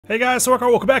Hey guys, so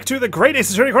welcome back to the Great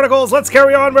Ace Attorney Chronicles. Let's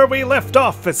carry on where we left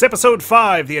off. It's episode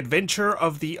 5, The Adventure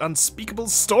of the Unspeakable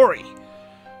Story.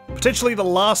 Potentially the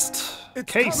last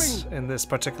case in this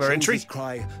particular entry. James's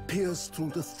cry pierced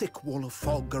through the thick wall of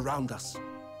fog around us.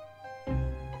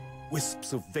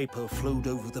 Wisps of vapor flowed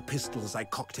over the pistol as I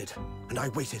cocked it, and I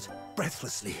waited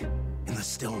breathlessly in the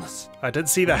stillness. I did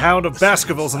see the Hound of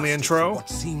Baskerville's in the intro. What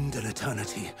seemed an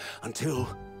eternity until,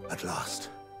 at last,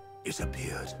 it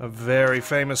appeared. A very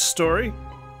famous story.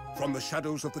 From the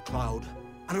shadows of the cloud,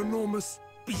 an enormous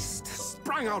beast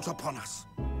sprang out upon us.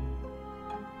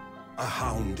 A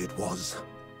hound it was,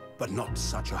 but not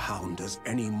such a hound as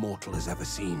any mortal has ever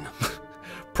seen.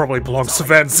 Probably belongs to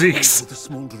Van Zeeks. With a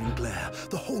smoldering glare,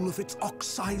 the whole of its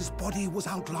ox-sized body was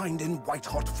outlined in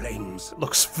white-hot flames.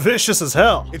 Looks vicious as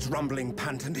hell. Its rumbling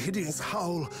pant and hideous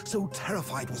howl, so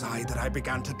terrified was I that I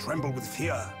began to tremble with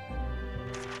fear.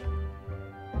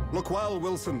 "Look well,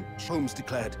 Wilson," Sholmes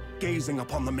declared, gazing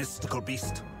upon the mystical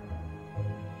beast.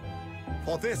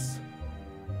 "For this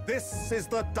is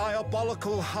the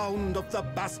diabolical hound of the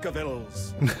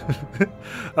Baskervilles."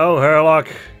 Oh, Herlock,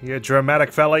 you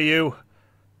dramatic fella, you.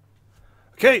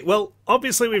 Okay, well,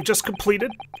 obviously we've just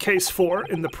completed Case 4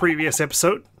 in the previous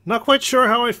episode. Not quite sure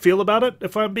how I feel about it,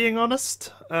 if I'm being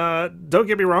honest. Don't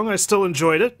get me wrong, I still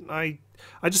enjoyed it.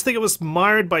 I just think it was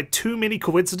mired by too many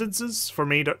coincidences for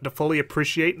me to fully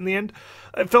appreciate in the end.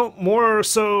 It felt more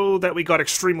so that we got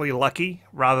extremely lucky,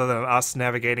 rather than us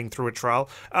navigating through a trial.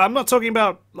 I'm not talking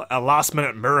about a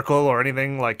last-minute miracle or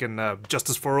anything like in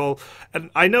Justice for All. And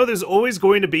I know there's always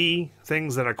going to be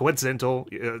things that are coincidental.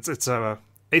 It's a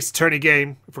Ace Attorney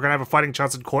game. If we're going to have a fighting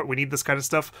chance in court, we need this kind of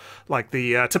stuff. Like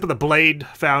the tip of the blade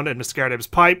found in Mr. Garradeb's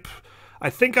pipe.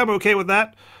 I think I'm okay with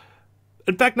that.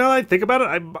 In fact, now that I think about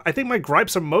it, I think my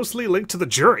gripes are mostly linked to the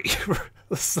jury.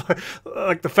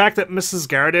 Like the fact that Mrs.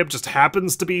 Garradeb just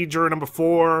happens to be juror number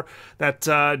 4, that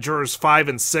jurors 5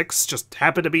 and 6 just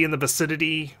happen to be in the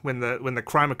vicinity when the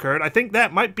crime occurred. I think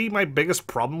that might be my biggest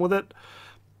problem with it.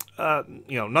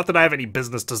 You know, not that I have any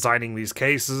business designing these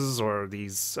cases or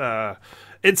these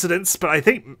incidents, but I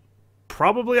think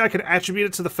probably I can attribute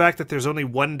it to the fact that there's only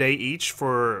one day each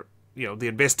for, you know, the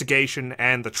investigation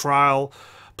and the trial.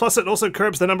 Plus, it also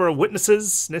curbs the number of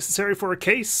witnesses necessary for a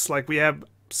case. Like, we have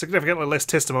significantly less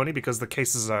testimony because the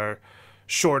cases are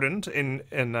shortened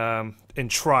in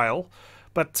trial.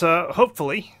 But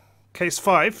hopefully, Case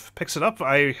 5 picks it up.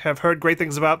 I have heard great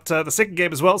things about the second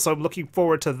game as well, so I'm looking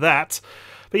forward to that.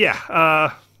 But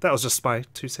yeah, that was just my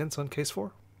 2 cents on Case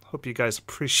 4. Hope you guys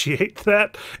appreciate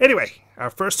that. Anyway,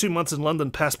 our first 2 months in London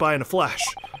passed by in a flash.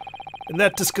 In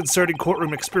that disconcerting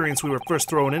courtroom experience we were first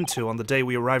thrown into on the day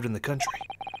we arrived in the country,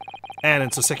 and in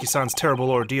Soseki-san's terrible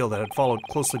ordeal that had followed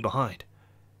closely behind,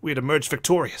 we had emerged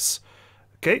victorious.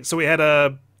 Okay, so we had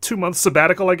a 2-month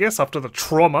sabbatical, I guess, after the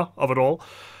trauma of it all.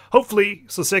 Hopefully,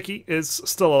 Soseki is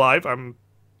still alive. I'm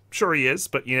sure he is,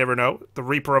 but you never know. The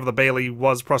Reaper of the Bailey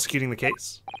was prosecuting the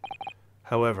case.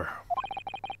 However,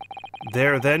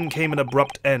 there then came an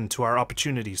abrupt end to our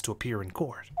opportunities to appear in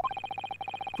court.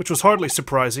 Which was hardly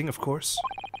surprising, of course,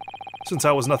 since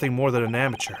I was nothing more than an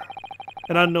amateur,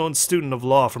 an unknown student of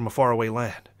law from a faraway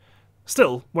land.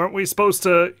 Still, weren't we supposed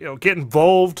to, you know, get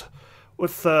involved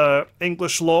with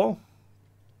English law,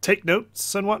 take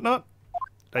notes and whatnot?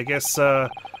 I guess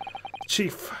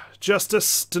Chief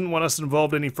Justice didn't want us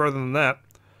involved any further than that,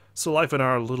 so life in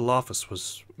our little office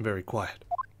was very quiet.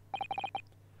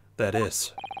 That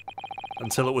is,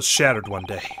 until it was shattered one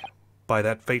day by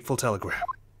that fateful telegram.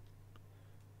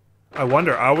 I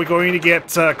wonder, are we going to get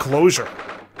closure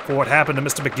for what happened to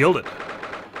Mr. McGilded?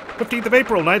 15th of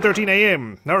April, 9:13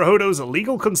 a.m. Naruhodo's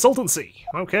legal consultancy.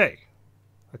 Okay.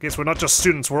 I guess we're not just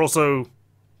students, we're also,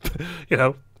 you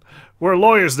know, we're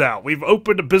lawyers now. We've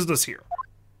opened a business here.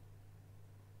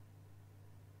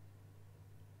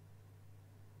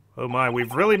 Oh my,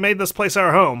 we've really made this place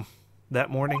our home. That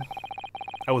morning,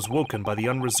 I was woken by the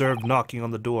unreserved knocking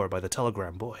on the door by the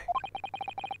telegram boy.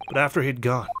 But after he'd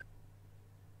gone,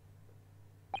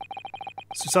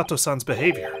 Susato-san's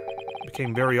behavior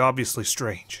became very obviously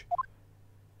strange.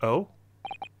 Oh?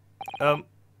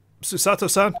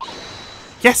 Susato-san?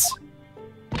 Yes!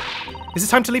 Is it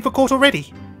time to leave for court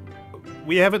already?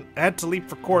 We haven't had to leave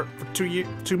for court for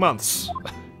 2 months.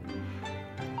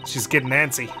 She's getting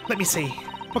antsy. Let me see.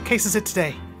 What case is it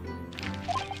today?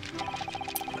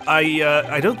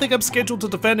 I don't think I'm scheduled to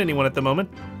defend anyone at the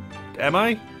moment. Am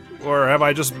I? Or have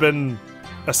I just been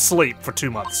asleep for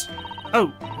 2 months?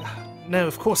 Oh, no,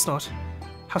 of course not.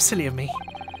 How silly of me.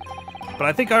 But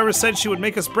I think Iris said she would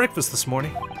make us breakfast this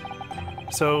morning.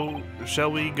 So,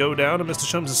 shall we go down to Mr.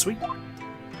 Sholmes' suite?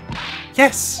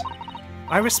 Yes!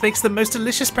 Iris makes the most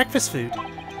delicious breakfast food.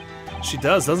 She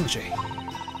does, doesn't she?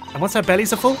 And once our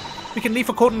bellies are full, we can leave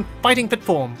for court in fighting fit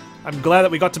form. I'm glad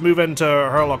that we got to move into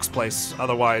Herlock's place.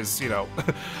 Otherwise, you know,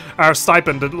 our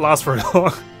stipend didn't last very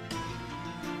long.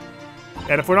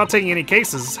 And if we're not taking any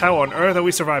cases, how on earth are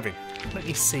we surviving? Let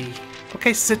me see. What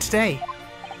case is it today?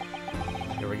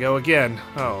 Here we go again.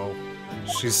 Oh,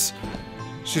 she's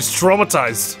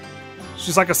traumatized.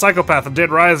 She's like a psychopath in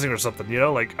Dead Rising or something, you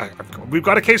know? Like, we've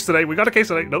got a case today. We got a case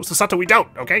today. No, Sasato, we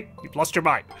don't. Okay, you've lost your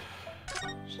mind.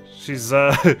 She's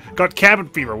got cabin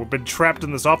fever. We've been trapped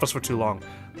in this office for too long.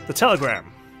 The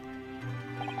telegram.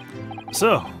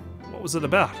 So, what was it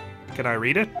about? Can I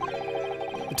read it?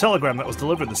 The telegram that was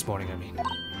delivered this morning, I mean.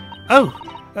 Oh,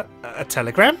 a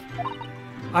telegram?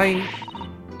 I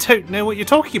don't know what you're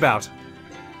talking about.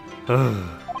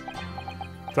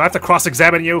 Do I have to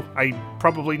cross-examine you? I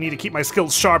probably need to keep my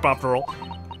skills sharp after all.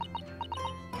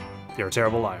 You're a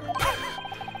terrible liar.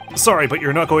 Sorry, but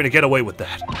you're not going to get away with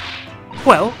that.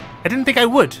 Well, I didn't think I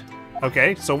would.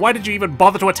 Okay, so why did you even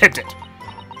bother to attempt it?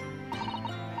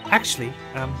 Actually,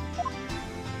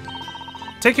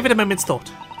 don't give it a moment's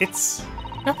thought. It's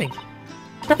nothing.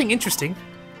 Nothing interesting.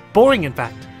 Boring, in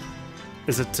fact.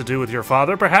 Is it to do with your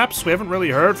father, perhaps? We haven't really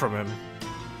heard from him.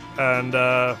 And,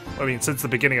 I mean, since the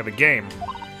beginning of the game.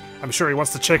 I'm sure he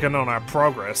wants to check in on our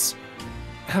progress.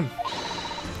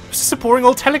 It's just a boring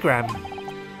old telegram.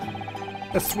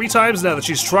 3 times now that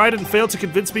she's tried and failed to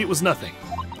convince me it was nothing.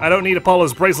 I don't need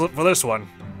Apollo's bracelet for this one.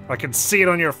 I can see it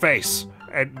on your face,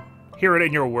 and hear it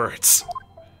in your words.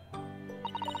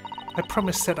 I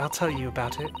promise that I'll tell you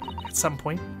about it at some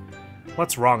point.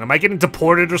 What's wrong? Am I getting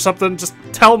deported or something? Just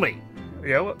tell me. You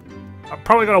know, I'm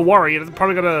probably gonna worry, and I'm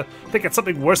probably gonna think it's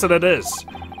something worse than it is.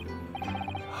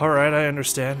 Alright, I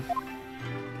understand.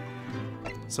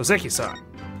 So, Seki-san.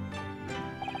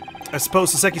 I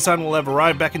suppose Seki-san will have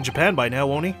arrived back in Japan by now,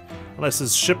 won't he? Unless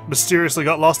his ship mysteriously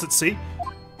got lost at sea?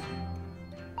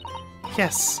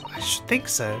 Yes, I should think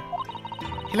so.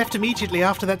 He left immediately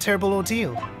after that terrible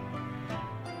ordeal.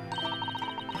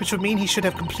 Which would mean he should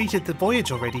have completed the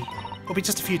voyage already. Or be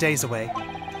just a few days away.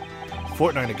 A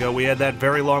fortnight ago, we had that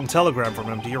very long telegram from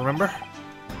him, do you remember?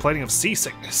 Complaining of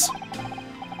seasickness.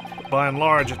 But by and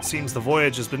large, it seems the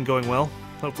voyage has been going well.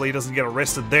 Hopefully he doesn't get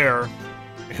arrested there.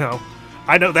 You know,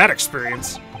 I know that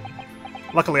experience.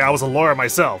 Luckily, I was a lawyer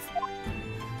myself.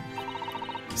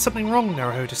 Something wrong,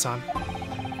 Naruhodo-san?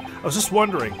 I was just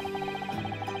wondering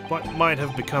what might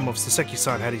have become of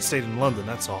Saseki-san had he stayed in London,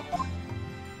 that's all.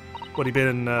 Would he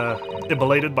been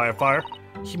immolated by a fire?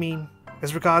 You mean,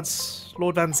 as regards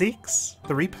Lord Van Zeeks,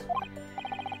 the Reaper?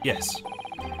 Yes.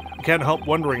 I can't help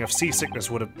wondering if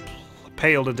seasickness would have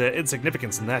paled into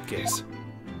insignificance in that case.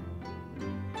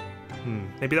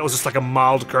 Maybe that was just like a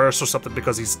mild curse or something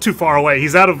because he's too far away.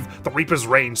 He's out of the Reaper's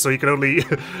range, so you can only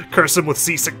curse him with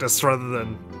seasickness rather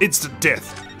than instant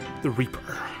death. The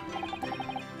Reaper.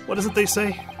 What is it they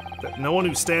say? That no one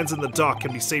who stands in the dock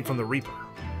can be saved from the Reaper,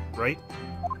 right?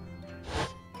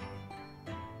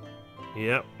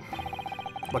 Yep.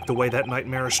 Like the way that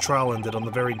nightmarish trial ended on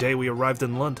the very day we arrived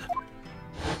in London.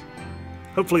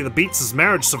 Hopefully the Beats'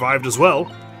 marriage survived as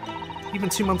well. Even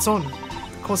 2 months on,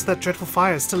 the cause of that dreadful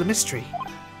fire is still a mystery.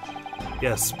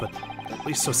 Yes, but at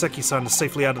least Soseki-san is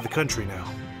safely out of the country now.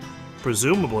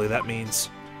 Presumably that means...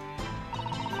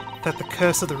 that the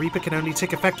curse of the Reaper can only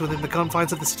take effect within the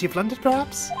confines of the City of London,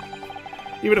 perhaps?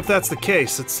 Even if that's the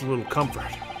case, it's a little comfort.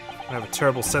 I have a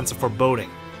terrible sense of foreboding.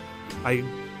 I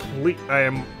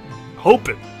am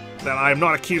hoping that I am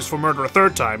not accused for murder a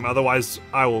 3rd time, otherwise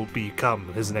I will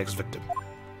become his next victim.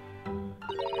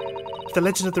 If the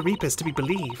legend of the Reaper is to be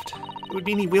believed, it would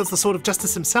mean he wields the sword of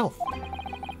justice himself.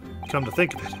 Come to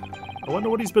think of it, I wonder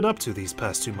what he's been up to these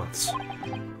past 2 months.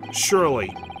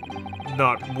 Surely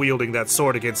not wielding that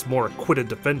sword against more acquitted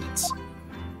defendants.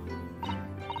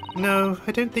 No,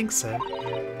 I don't think so.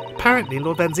 Apparently,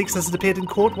 Lord Van Zeeks hasn't appeared in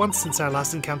court once since our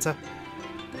last encounter.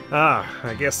 Ah,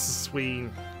 I guess we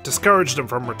discouraged him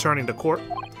from returning to court.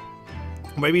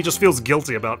 Maybe he just feels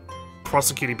guilty about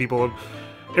prosecuting people.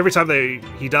 Every time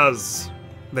he does,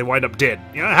 they wind up dead.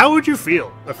 You know, how would you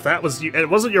feel if that was you? It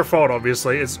wasn't your fault,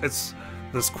 obviously. It's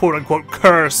this quote-unquote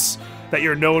curse that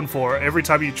you're known for every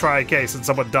time you try a case and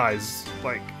someone dies.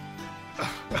 Like,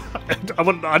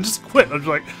 I just quit. I'm just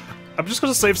like, I'm just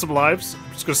gonna save some lives.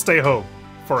 I'm just gonna stay home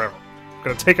forever. I'm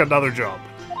gonna take another job.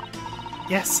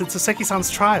 Yes, since Soseki-san's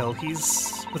trial,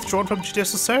 he's withdrawn from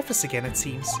judicial service again, it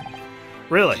seems.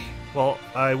 Really? Well,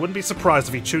 I wouldn't be surprised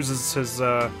if he chooses his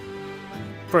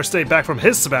first day back from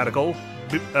his sabbatical,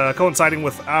 coinciding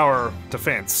with our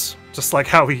defense. Just like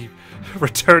how he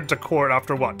returned to court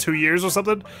after, what, 2 years or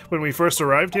something? When we first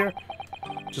arrived here?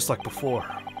 Just like before.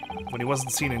 when he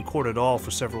wasn't seen in court at all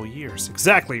for several years.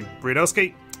 Exactly,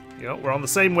 Ryunosuke. You know, we're on the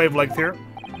same wavelength here.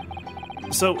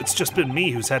 So it's just been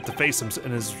me who's had to face him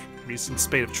in his recent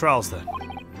spate of trials then.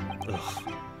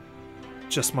 Ugh.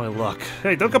 Just my luck.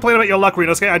 Hey, don't complain about your luck,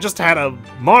 Ryunosuke. I just had a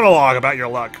monologue about your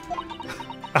luck.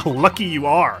 How lucky you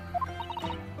are.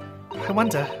 I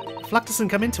wonder, if luck doesn't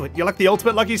come into it, You're like the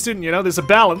ultimate lucky student, you know? There's a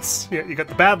balance. You got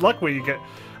the bad luck where you get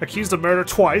accused of murder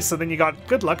twice, and then you got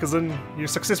good luck as in you're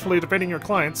successfully defending your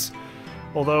clients.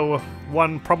 Although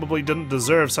one probably didn't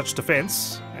deserve such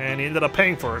defense, and he ended up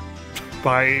paying for it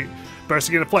by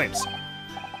bursting into flames.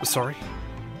 Sorry?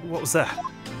 What was that?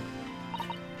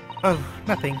 Oh,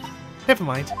 nothing. Never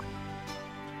mind.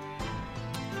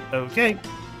 Okay.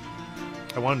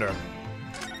 I wonder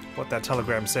what that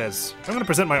telegram says. I'm gonna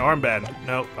present my armband.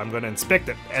 No, I'm gonna inspect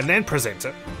it and then present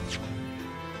it.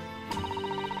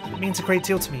 It means a great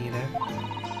deal to me, you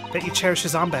know. Bet you cherish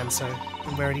his armband so,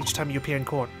 and wear it each time you appear in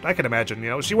court. I can imagine, you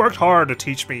know. She worked hard to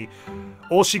teach me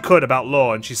all she could about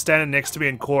law, and she's standing next to me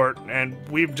in court, and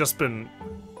we've just been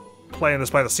playing this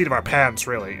by the seat of our pants,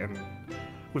 really. And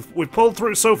we've pulled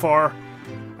through so far.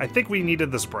 I think we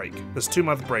needed this break, this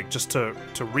 2-month break, just to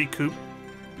recoup,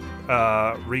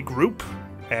 regroup,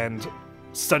 and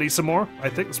study some more. I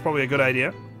think it's probably a good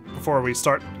idea before we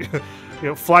start,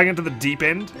 flying into the deep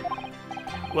end.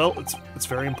 Well, it's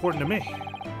very important to me.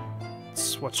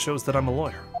 It's what shows that I'm a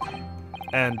lawyer,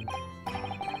 and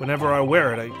whenever I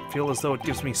wear it, I feel as though it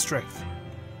gives me strength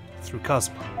through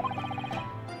Cosmo.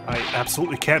 I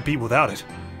absolutely can't be without it,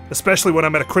 especially when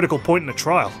I'm at a critical point in a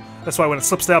trial. That's why when it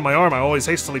slips down my arm, I always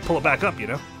hastily pull it back up, you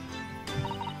know?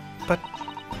 But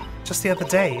just the other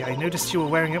day, I noticed you were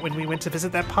wearing it when we went to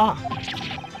visit that park.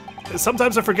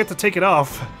 Sometimes I forget to take it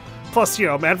off. Plus, you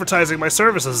know, I'm advertising my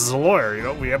services as a lawyer, you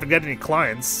know? We haven't got any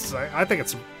clients. I think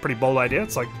it's a pretty bold idea.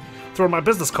 It's like throwing my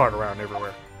business card around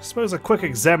everywhere. I suppose a quick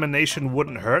examination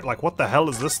wouldn't hurt. Like, what the hell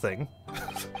is this thing?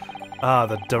 Ah,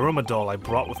 the Daruma doll I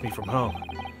brought with me from home.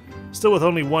 Still with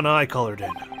only one eye colored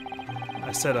in.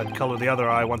 I said I'd color the other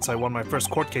eye once I won my first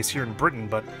court case here in Britain,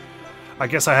 but I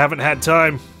guess I haven't had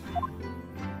time.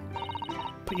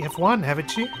 But you have won,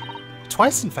 haven't you?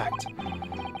 Twice, in fact.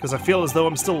 Because I feel as though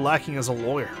I'm still lacking as a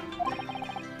lawyer.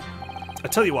 I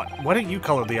tell you what, why don't you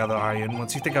color the other eye in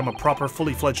once you think I'm a proper,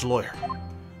 fully fledged lawyer?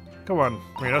 Come on,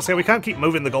 Ryunosuke, we can't keep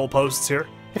moving the goalposts here.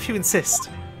 If you insist.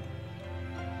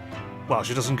 Well,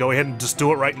 she doesn't go ahead and just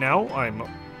do it right now. I'm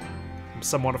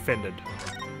somewhat offended.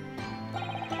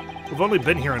 We've only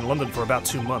been here in London for about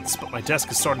 2 months, but my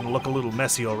desk is starting to look a little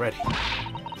messy already.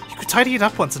 You could tidy it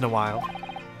up once in a while.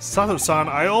 Sato-san,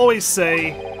 I always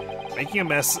say, making a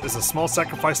mess is a small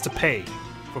sacrifice to pay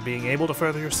for being able to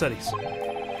further your studies.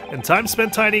 And time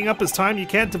spent tidying up is time you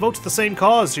can't devote to the same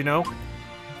cause, you know?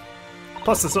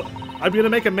 Plus, I'm gonna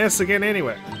make a mess again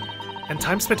anyway. And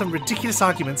time spent on ridiculous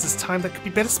arguments is time that could be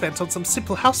better spent on some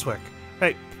simple housework.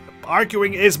 Hey,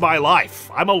 arguing is my life.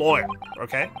 I'm a lawyer,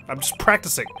 okay? I'm just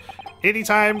practicing.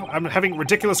 Anytime I'm having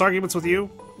ridiculous arguments with you,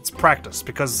 it's practice,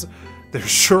 because there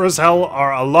sure as hell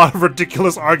are a lot of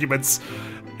ridiculous arguments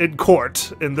in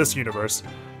court in this universe.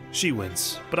 She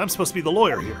wins, but I'm supposed to be the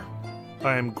lawyer here.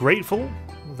 I am grateful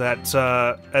that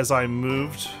as I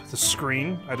moved the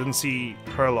screen, I didn't see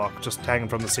Herlock just hanging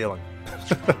from the ceiling.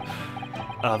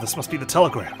 This must be the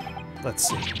telegram. Let's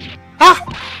see. Ah!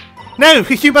 No,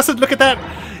 you mustn't look at that!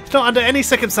 Not under any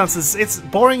circumstances. It's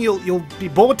boring. You'll be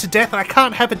bored to death. I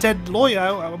can't have a dead lawyer.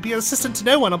 I'll be an assistant to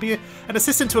no one. I'll be an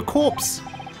assistant to a corpse.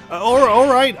 All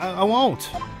right. I won't.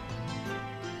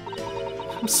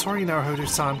 I'm sorry,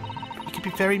 Naruhodo-san. You can be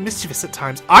very mischievous at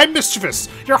times. I'm mischievous.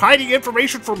 You're hiding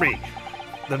information from me.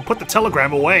 Then put the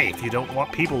telegram away if you don't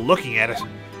want people looking at it.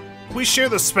 We share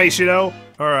this space, you know.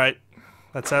 All right.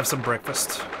 Let's have some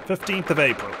breakfast. 15th of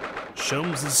April.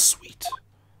 Sholmes is sweet.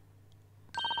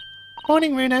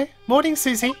 Morning, Runo. Morning,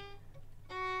 Susie.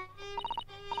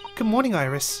 Good morning,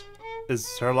 Iris. Is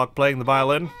Herlock playing the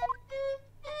violin?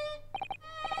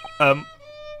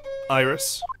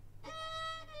 Iris?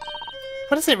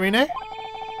 What is it, Runo?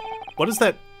 What is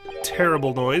that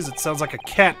terrible noise? It sounds like a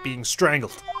cat being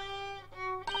strangled.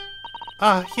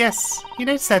 Ah, yes. You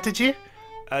noticed that, did you?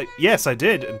 Yes, I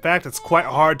did. In fact, it's quite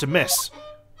hard to miss.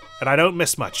 And I don't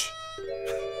miss much.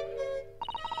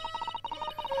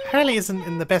 Hurley isn't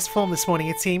in the best form this morning,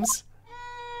 it seems.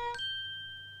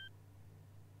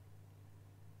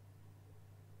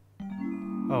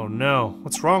 Oh no,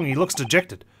 what's wrong? He looks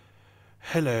dejected.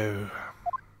 Hello.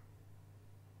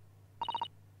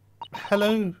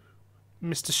 Hello,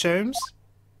 Mr. Sholmes?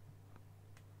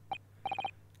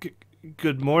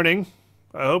 Good morning.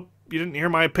 I hope you didn't hear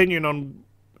my opinion on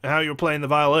how you were playing the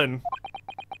violin.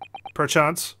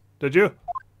 Perchance, did you?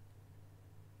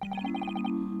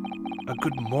 A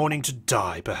good morning to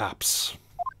die, perhaps.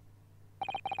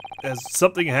 Has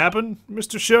something happened,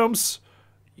 Mr. Sholmes?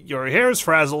 Your hair's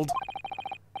frazzled.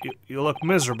 You look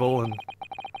miserable,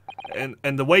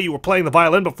 and the way you were playing the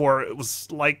violin before, it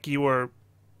was like you were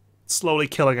slowly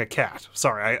killing a cat.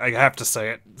 Sorry, I have to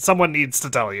say it. Someone needs to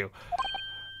tell you.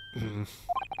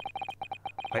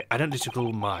 My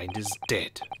analytical mind is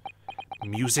dead.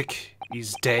 Music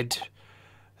is dead.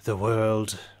 The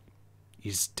world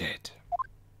is dead.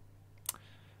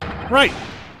 Right.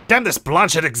 Damn this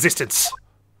Blanchett existence.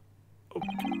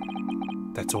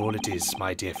 That's all it is,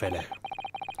 my dear fellow.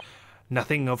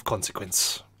 Nothing of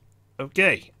consequence.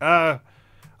 Okay.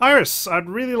 Iris, I'd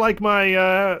really like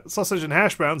my sausage and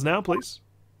hash browns now, please.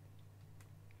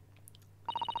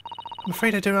 I'm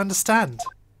afraid I don't understand.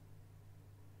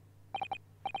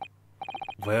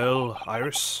 Well,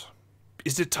 Iris,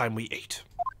 is it time we ate?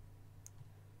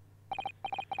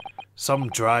 Some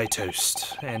dry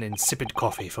toast and insipid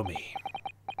coffee for me.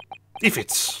 If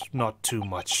it's not too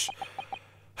much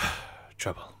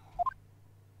trouble.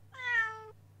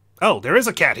 Oh, there is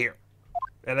a cat here.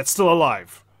 And it's still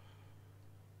alive.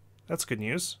 That's good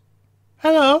news.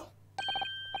 Hello.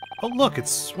 Oh, look,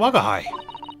 it's Wagahai.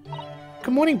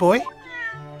 Good morning, boy.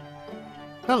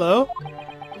 Hello.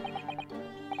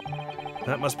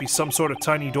 That must be some sort of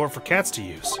tiny door for cats to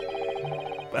use.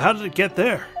 But how did it get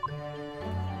there?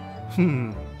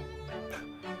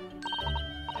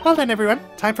 Well then, everyone.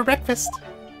 Time for breakfast.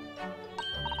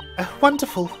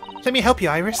 Wonderful. Let me help you,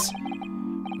 Iris.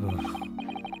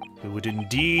 It would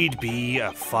indeed be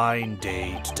a fine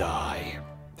day to die.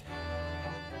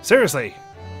 Seriously.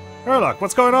 Herlock,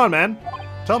 what's going on, man?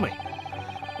 Tell me.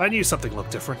 I knew something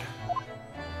looked different.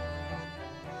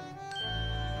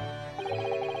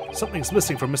 Something's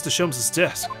missing from Mr. Sholmes'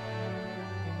 desk.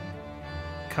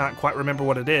 Can't quite remember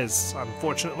what it is,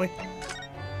 unfortunately.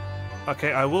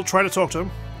 Okay, I will try to talk to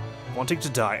him. Wanting to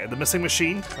die. The missing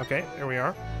machine. Okay, here we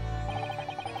are.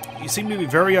 You seem to be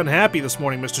very unhappy this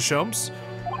morning, Mr. Sholmes.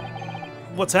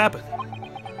 What's happened?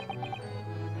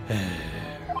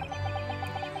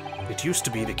 It used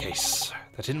to be the case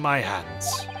that in my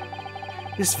hands,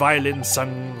 this violin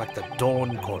sung like the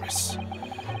dawn chorus.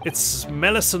 Its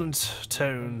mellicent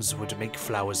tones would make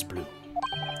flowers bloom.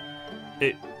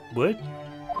 It would?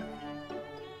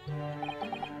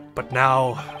 But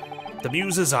now, the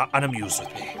muses are unamused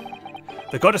with me.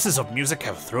 The goddesses of music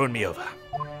have thrown me over.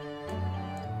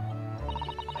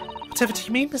 Whatever do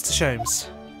you mean, Mr. Sholmes?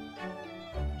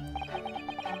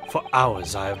 For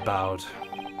hours I have bowed.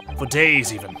 For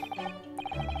days even.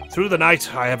 Through the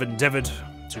night I have endeavored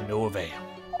to no avail.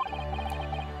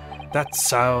 That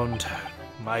sound,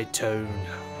 my tone,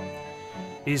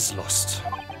 is lost.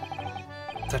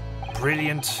 That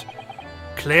brilliant,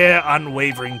 clear,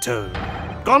 unwavering tone.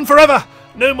 Gone forever!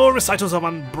 No more recitals of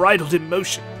unbridled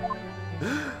emotion.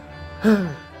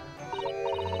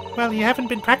 Well, you haven't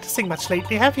been practicing much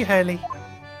lately, have you, Hurley?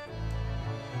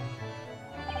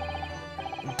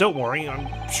 Don't worry,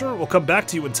 I'm sure it will come back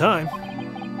to you in time.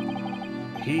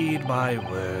 Heed my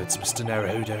words, Mr.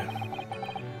 Naruhodo.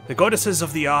 The goddesses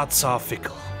of the arts are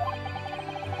fickle.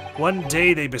 One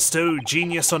day they bestow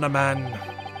genius on a man,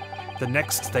 the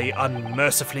next they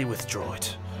unmercifully withdraw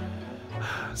it.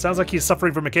 Sounds like he's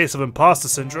suffering from a case of imposter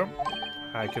syndrome.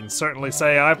 I can certainly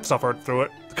say I've suffered through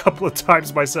it a couple of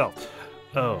times myself.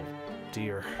 Oh,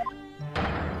 dear.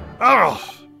 Oh,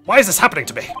 why is this happening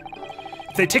to me?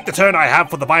 If they take the turn I have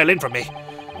for the violin from me,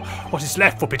 what is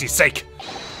left, for pity's sake?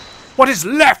 What is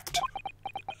left?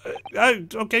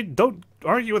 Okay, don't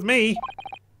argue with me.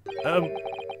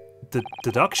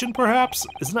 Deduction, perhaps?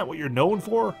 Isn't that what you're known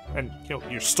for? And, you know,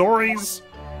 your stories?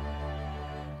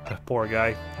 Poor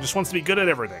guy. He just wants to be good at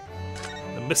everything.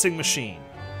 The missing machine.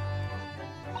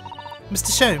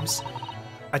 Mr. Sholmes,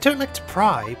 I don't like to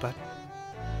pry, but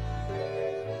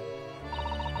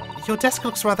your desk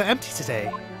looks rather empty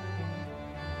today.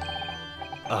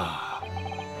 Ah,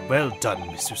 well done,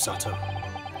 Miss Usato.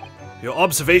 Your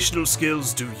observational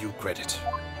skills do you credit.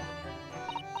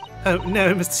 Oh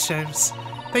no, Mr. Sholmes.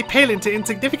 They pale into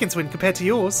insignificance when compared to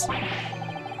yours.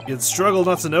 You'd struggle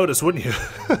not to notice, wouldn't you?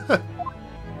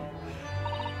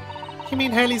 You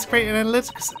mean Hurley's great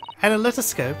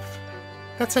analytoscope?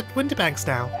 That's at Winterbank's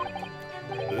now.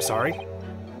 Sorry?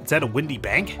 Is that a windy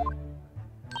bank?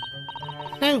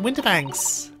 No,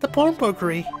 Winterbank's. The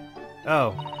pawnbrokery.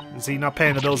 Oh, is he not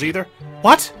paying the bills either?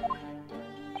 What?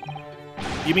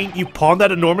 You mean you pawned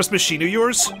that enormous machine of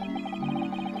yours?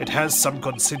 It has some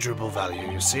considerable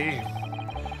value, you see.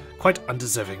 Quite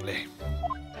undeservingly.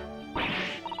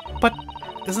 But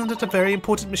isn't it a very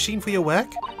important machine for your work?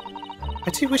 I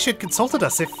do wish you'd consulted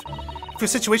us if for a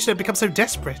situation that had become so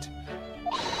desperate.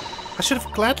 I should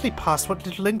have gladly passed what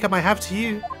little income I have to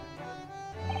you.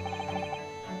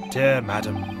 Dear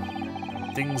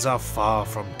madam, things are far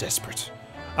from desperate.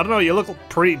 I don't know, you look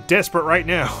pretty desperate right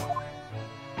now.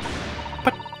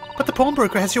 But the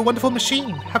pawnbroker has your wonderful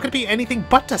machine. How could it be anything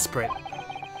but desperate?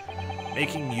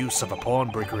 Making use of a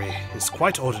pawnbrokery is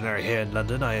quite ordinary here in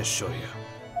London, I assure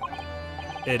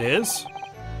you. It is?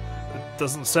 It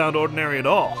doesn't sound ordinary at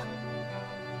all.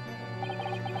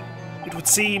 It would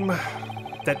seem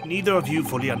that neither of you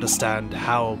fully understand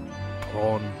how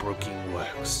pawnbroking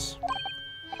works.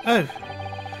 Oh.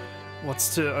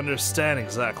 What's to understand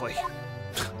exactly?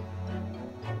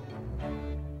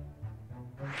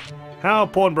 How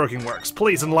pawnbroking works.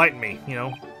 Please enlighten me. You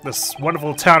know, this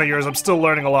wonderful town of yours, I'm still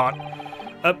learning a lot.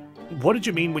 What did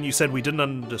you mean when you said we didn't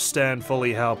understand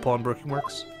fully how pawnbroking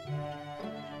works?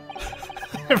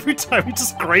 Every time he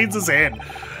just grades his hand.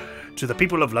 To the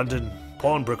people of London,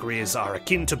 pawnbrokeries are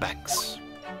akin to banks.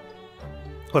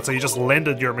 What, so you just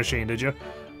lended your machine, did you?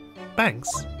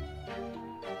 Banks?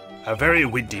 A very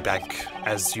windy bank,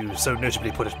 as you so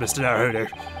notably put it, Mr. Naruhodo.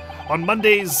 On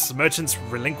Mondays, merchants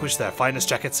relinquish their finest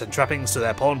jackets and trappings to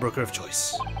their pawnbroker of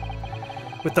choice.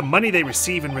 With the money they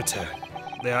receive in return,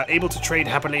 they are able to trade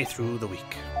happily through the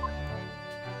week.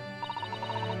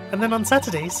 And then on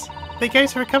Saturdays, they go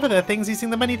to recover their things using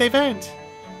the money they've earned.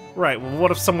 Right, well what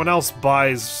if someone else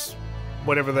buys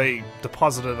whatever they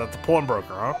deposited at the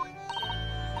pawnbroker, huh?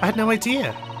 I had no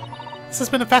idea. This has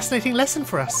been a fascinating lesson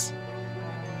for us.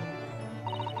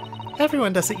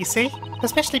 Everyone does it, you see,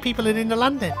 especially people in inner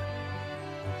London.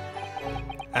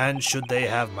 And should they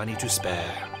have money to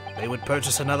spare, they would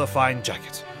purchase another fine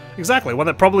jacket. Exactly, one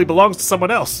that probably belongs to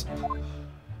someone else.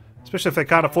 Especially if they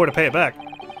can't afford to pay it back.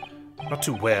 Not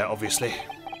to wear, obviously,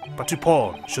 but to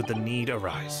pawn should the need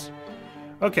arise.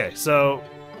 Okay, so,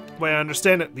 the way I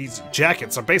understand it, these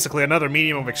jackets are basically another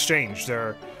medium of exchange.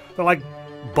 They're like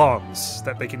bonds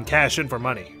that they can cash in for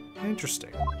money.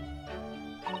 Interesting.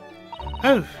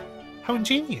 Oh, how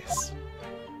ingenious.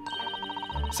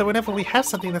 So whenever we have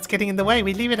something that's getting in the way,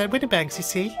 we leave it at Winterbank's, you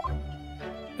see?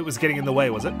 It was getting in the way,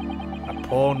 was it? A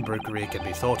pawnbrokery can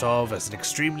be thought of as an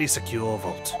extremely secure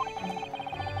vault.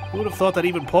 Who would have thought that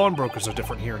even pawnbrokers are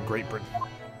different here in Great Britain?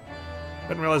 I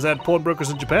didn't realize they had pawnbrokers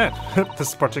in Japan at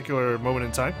this particular moment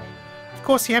in time. Of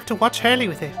course, you have to watch Hurley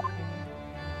with it.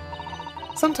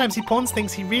 Sometimes he pawns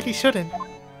things he really shouldn't.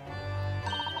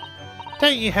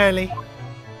 Don't you, Hurley?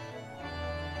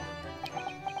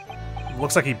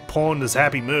 Looks like he pawned his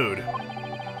happy mood.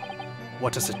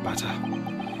 What does it matter?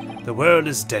 The world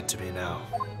is dead to me now.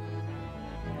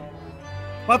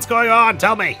 What's going on?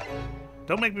 Tell me!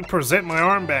 Don't make me present my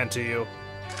armband to you.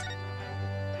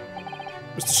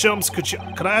 Mr.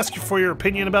 Sholmes, could I ask you for your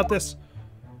opinion about this?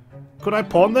 Could I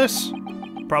pawn this?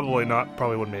 Probably not.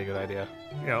 Probably wouldn't be a good idea.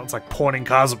 You know, it's like pawning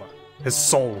Kazuma. His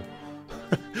soul.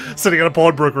 Sitting at a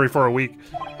pawnbrokery for a week.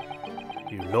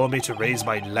 You lure me to raise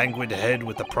my languid head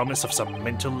with the promise of some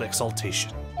mental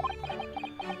exaltation.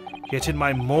 Yet in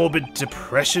my morbid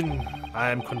depression, I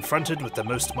am confronted with the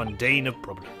most mundane of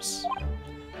problems.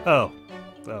 Oh,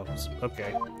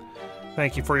 okay.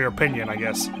 Thank you for your opinion, I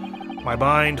guess. My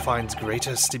mind finds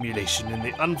greater stimulation in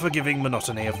the unforgiving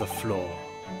monotony of the floor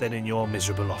than in your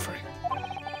miserable offering.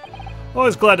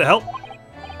 Always glad to help.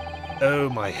 Oh,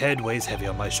 my head weighs heavy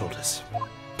on my shoulders.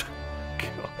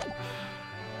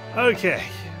 Okay.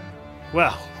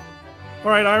 Well.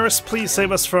 Alright, Iris, please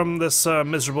save us from this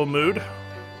miserable mood.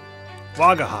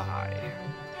 Wagahai.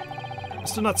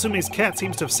 Mr. Natsume's cat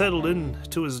seems to have settled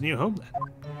into his new home then.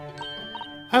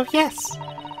 Oh, yes.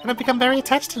 And I've become very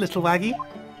attached to little Waggy.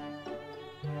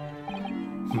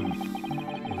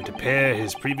 It would appear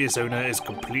his previous owner is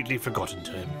completely forgotten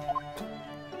to him.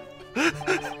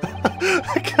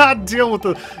 I can't deal with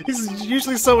the... He's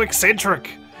usually so eccentric.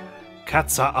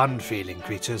 Cats are unfeeling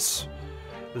creatures.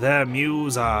 Their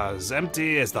mews are as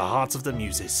empty as the hearts of the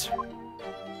muses.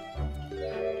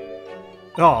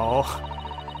 Oh.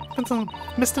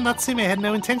 Mr. Natsume had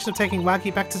no intention of taking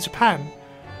Waggy back to Japan.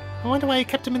 I wonder why he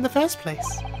kept him in the first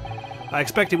place. I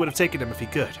expect he would have taken him if he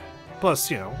could. Plus,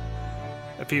 you know,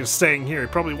 if he was staying here, he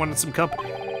probably wanted some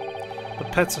company.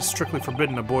 But pets are strictly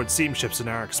forbidden aboard steamships in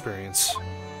our experience.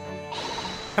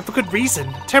 And for good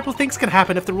reason. Terrible things can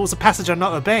happen if the rules of passage are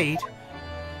not obeyed.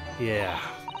 Yeah.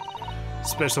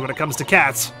 Especially when it comes to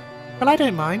cats. Well, I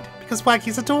don't mind, because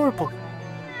Waggy's adorable.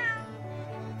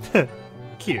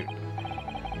 Cute.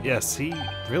 Yes, he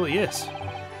really is.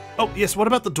 Oh, yes, what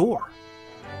about the door?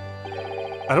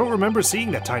 I don't remember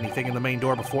seeing that tiny thing in the main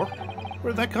door before.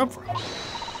 Where did that come from?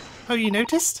 Oh, you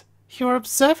noticed? You're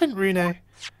observant, Runo.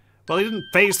 Well, he didn't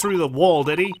phase through the wall,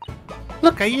 did he?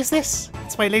 Look, I use this.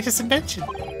 It's my latest invention.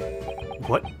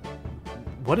 What?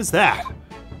 What is that?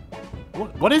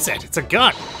 What is it? It's a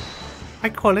gun. I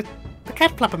call it the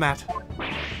cat flapper mat.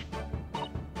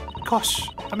 Gosh,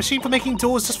 a machine for making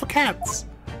doors just for cats.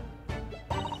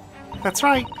 That's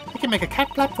right. I can make a cat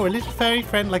flap for a little furry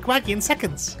friend like Waggy in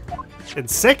seconds. In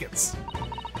seconds?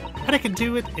 And I can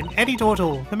do it in any door at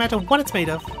all, no matter what it's made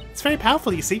of. It's very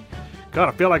powerful, you see. God,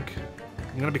 I feel like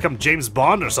I'm gonna become James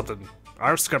Bond or something.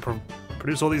 I'm just gonna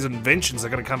produce all these inventions that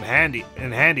are gonna come handy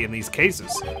in these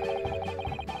cases.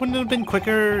 Wouldn't it have been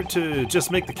quicker to just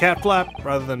make the cat flap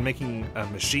rather than making a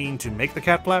machine to make the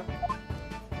cat flap?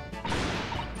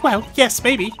 Well, yes,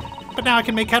 maybe. But now I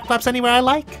can make cat flaps anywhere I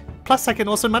like. Plus, I can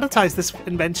also monetize this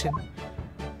invention.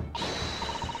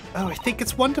 Oh, I think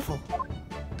it's wonderful.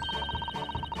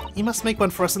 You must make one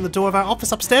for us in the door of our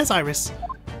office upstairs, Iris.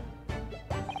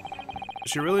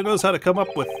 She really knows how to come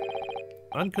up with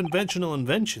unconventional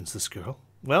inventions, this girl.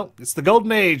 Well, it's the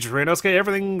golden age, Ryunosuke.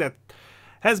 Everything that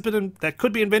that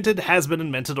could be invented has been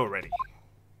invented already.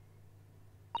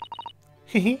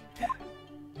 Hehe.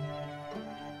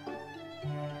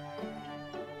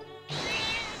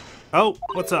 Oh,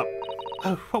 what's up?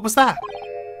 Oh, what was that?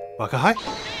 Wakahai?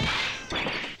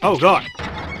 Oh god.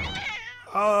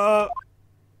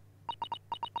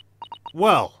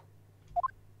 Well.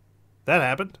 That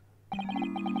happened.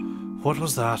 What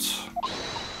was that?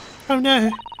 Oh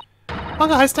no.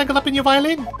 Wakahai's tangled up in your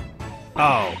violin.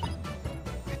 Oh.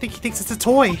 I think he thinks it's a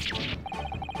toy.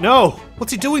 No!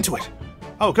 What's he doing to it?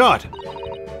 Oh god.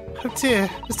 Oh dear,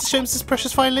 Mr. Sholmes'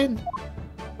 precious violin.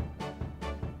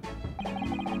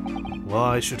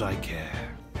 Why should I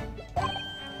care?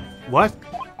 What?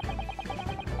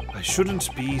 I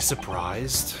shouldn't be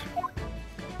surprised.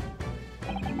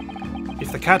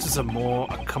 If the cat is a more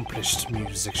accomplished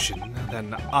musician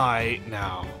than I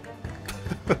now.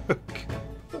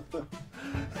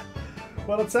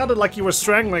 Well, it sounded like you were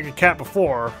strangling a cat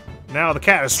before. Now the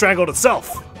cat has strangled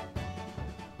itself.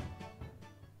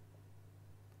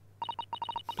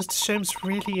 Mr. Sholmes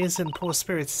really is in poor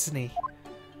spirits, isn't he?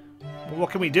 Well, what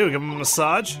can we do? Give him a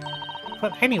massage?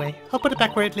 Well, anyway, I'll put it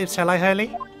back where it lives, shall I,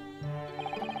 Hurley?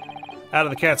 Out of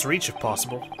the cat's reach, if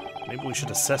possible. Maybe we should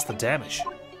assess the damage.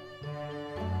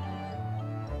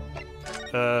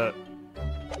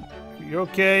 You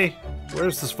okay?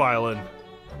 Where's this violin?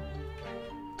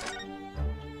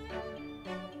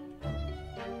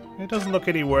 It doesn't look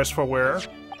any worse for wear.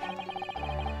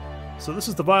 So this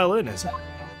is the violin, is it?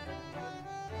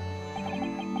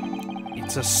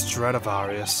 It's a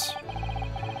Stradivarius.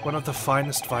 One of the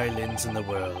finest violins in the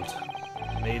world.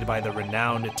 Made by the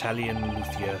renowned Italian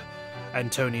luthier,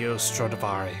 Antonio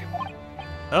Stradivari.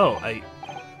 Oh,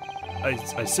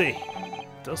 I see.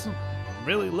 Doesn't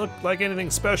really look like anything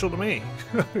special to me.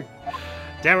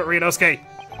 Damn it, Ryunosuke.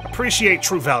 Appreciate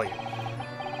true value.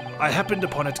 I happened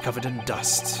upon it covered in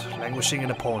dust, languishing in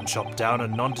a pawn shop down a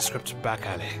nondescript back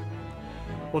alley.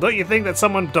 Well, don't you think that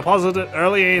someone deposited it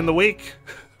early in the week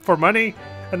for money,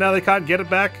 and now they can't get it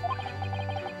back?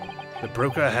 The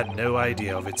broker had no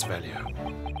idea of its value,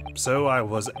 so I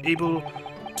was able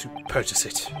to purchase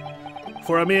it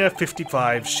for a mere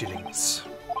 55 shillings.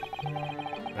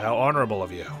 How honorable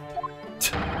of you.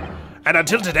 And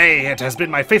until today, it has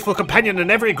been my faithful companion in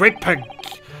every great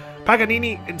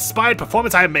Paganini-inspired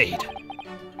performance I have made.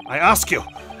 I ask you,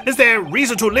 is there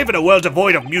reason to live in a world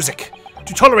devoid of music?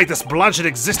 To tolerate this blanched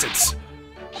existence?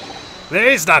 There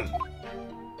is none.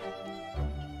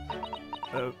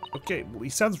 Okay, well, he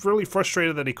sounds really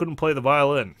frustrated that he couldn't play the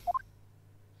violin.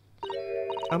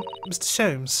 Mr.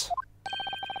 Sholmes.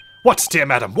 What, dear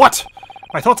madam, what?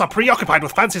 My thoughts are preoccupied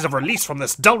with fancies of release from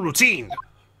this dull routine.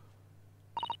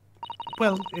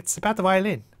 Well, it's about the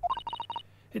violin.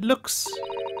 It looks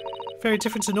very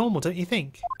different to normal, don't you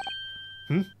think?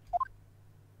 Hmm?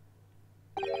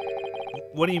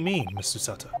 What do you mean, Mr.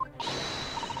 Sato?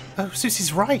 Oh,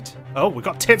 Susie's right. Oh, we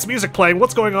got tense music playing.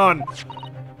 What's going on?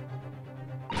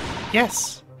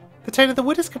 Yes. The tone of the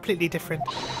wood is completely different.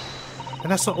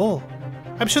 And that's not all.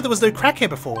 I'm sure there was no crack here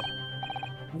before.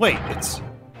 Wait, it's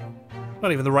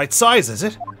not even the right size, is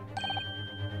it?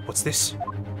 What's this?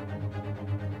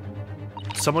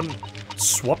 Someone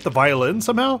swapped the violin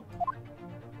somehow?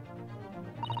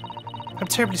 I'm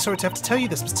terribly sorry to have to tell you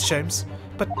this, Mr. Sholmes,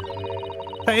 but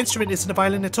that instrument isn't a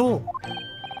violin at all.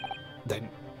 Then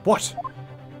what?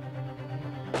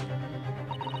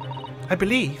 I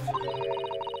believe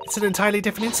it's an entirely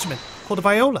different instrument called a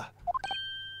viola.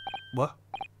 What?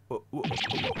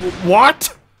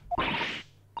 What?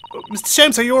 Mr.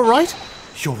 Sholmes, are you alright?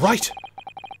 You're right.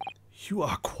 You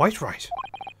are quite right.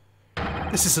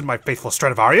 This isn't my faithful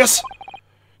Stradivarius.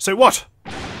 So what?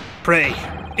 Pray,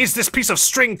 Is this piece of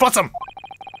string Blossom?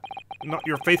 Not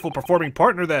your faithful performing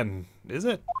partner, then, is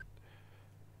it?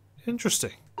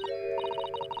 Interesting.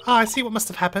 Ah, I see what must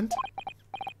have happened.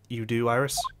 You do,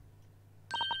 Iris?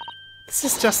 This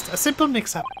is just a simple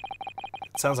mix-up.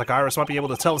 It sounds like Iris might be able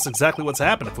to tell us exactly what's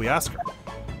happened if we ask her.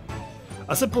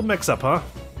 A simple mix-up, huh?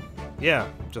 Yeah,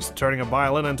 just turning a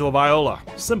violin into a viola.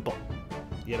 Simple.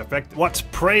 Yet effect. What,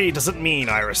 pray, does it mean,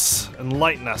 Iris?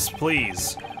 Enlighten us,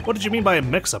 please. What did you mean by a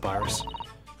mix-up, Iris?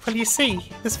 Well, you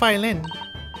see, this violin...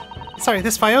 Sorry,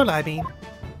 this viola, I mean...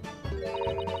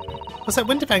 was at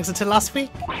Winterbanks until last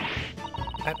week.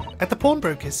 At the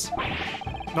pawnbroker's.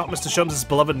 Not Mr. Sholmes'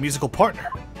 beloved musical partner.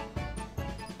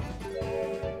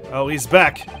 Oh, he's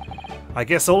back. I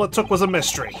guess all it took was a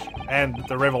mystery. And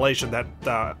the revelation that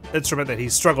the instrument that he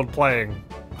struggled playing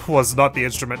was not the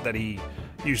instrument that he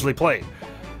usually played.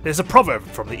 There's a proverb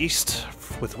from the East,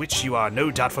 with which you are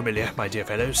no doubt familiar, my dear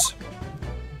fellows.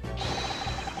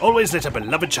 Always let a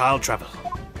beloved child travel.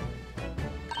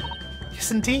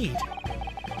 Yes, indeed.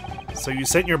 So you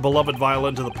sent your beloved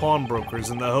violin to the pawnbrokers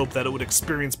in the hope that it would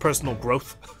experience personal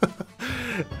growth?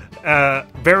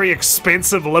 Very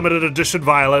expensive limited edition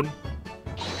violin.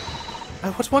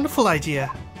 Oh, what a wonderful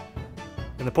idea.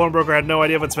 And the pawnbroker had no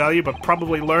idea of its value, but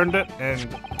probably learned it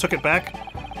and took it back.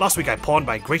 Last week I pawned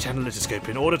my great analytoscope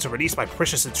in order to release my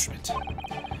precious instrument.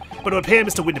 But it would appear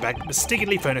Mr. Winterbank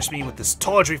mistakenly furnished me with this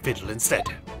tawdry fiddle instead.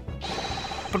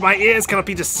 But my ears cannot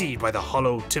be deceived by the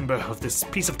hollow timber of this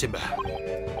piece of timber.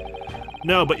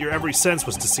 No, but your every sense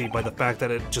was deceived by the fact that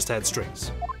it just had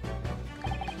strings.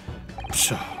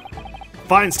 Pshaw.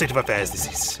 Fine state of affairs this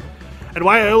is. And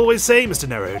why I always say, Mr.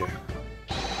 Naruhodo,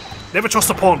 never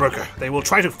trust a pawnbroker. They will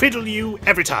try to fiddle you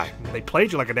every time. They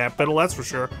played you like a damn fiddle, that's for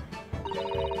sure.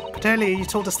 But earlier you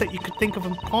told us that you could think of a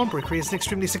pawnbroker as an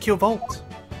extremely secure vault.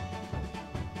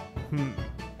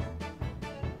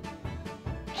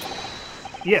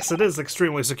 Yes, it is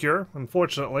extremely secure.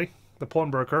 Unfortunately, the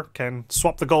pawnbroker can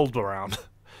swap the gold around.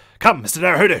 Come, Mr.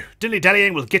 Naruhodo,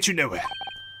 dilly-dallying will get you nowhere.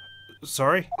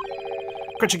 Sorry?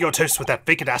 Crunching your toast with that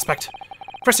vacant aspect.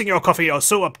 Pressing your coffee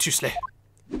so obtusely.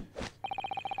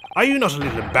 Are you not a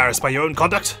little embarrassed by your own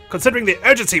conduct, considering the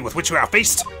urgency with which we are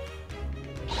faced?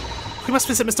 We must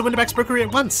visit Mr. Winterbank's brokery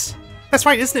at once. That's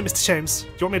right, isn't it, Mr. Sholmes? Do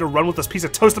you want me to run with this piece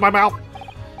of toast in my mouth?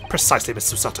 Precisely,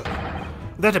 Miss Susato.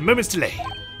 Without a moment's delay.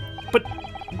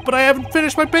 But I haven't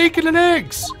finished my bacon and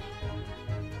eggs!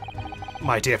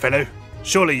 My dear fellow,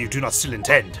 surely you do not still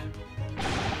intend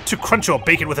to crunch your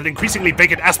bacon with an increasingly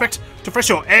vacant aspect, to fresh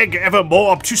your egg ever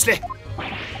more obtusely?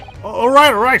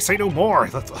 Alright, say no more.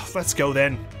 Let's go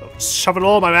then. Shove it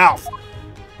all in my mouth.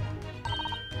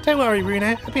 Don't worry,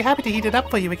 Runo. I'll be happy to heat it up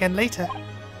for you again later.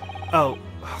 Oh,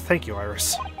 thank you,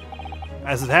 Iris.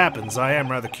 As it happens, I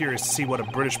am rather curious to see what a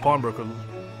British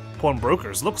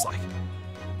pawnbrokers looks like.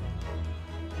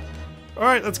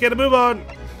 Alright, let's get a move on.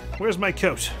 Where's my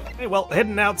coat? Hey, well,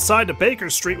 heading outside to Baker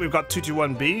Street, we've got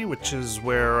 221B, which is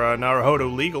where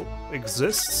Naruhodo Legal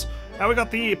exists. Now we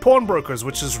got the pawnbrokers,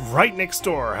 which is right next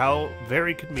door. How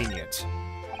very convenient.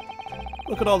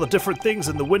 Look at all the different things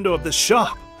in the window of this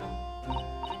shop.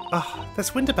 Ah,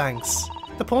 that's Winterbanks,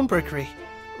 the pawnbrokery.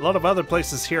 A lot of other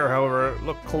places here, however,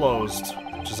 look closed,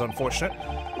 which is unfortunate.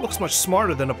 It looks much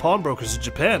smarter than a pawnbroker's in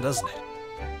Japan, doesn't it?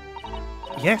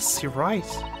 Yes, you're right.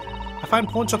 I find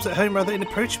pawn shops at home rather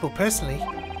inapproachable, personally.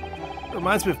 It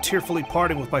reminds me of tearfully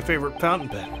parting with my favorite fountain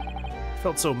pen. I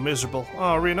felt so miserable.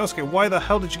 Oh, Ryunosuke, why the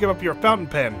hell did you give up your fountain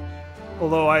pen?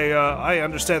 Although I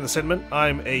understand the sentiment,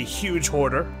 I'm a huge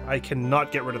hoarder. I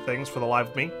cannot get rid of things for the life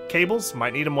of me. Cables,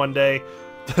 might need them one day.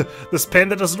 This pen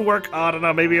that doesn't work, I don't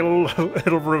know, maybe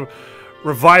it'll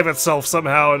revive itself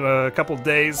somehow in a couple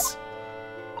days.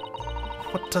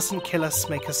 What doesn't kill us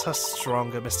makes us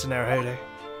stronger, Mr. Naruhodo.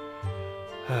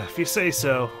 If you say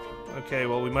so. Okay,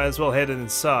 well, we might as well head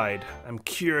inside. I'm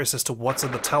curious as to what's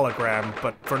in the telegram,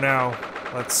 but for now,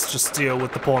 let's just deal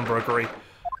with the pawnbrokery.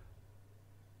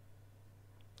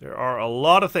 There are a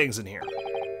lot of things in here.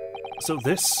 So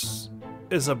this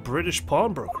is a British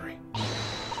pawnbrokery.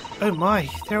 Oh my,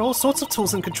 there are all sorts of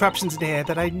tools and contraptions in here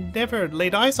that I never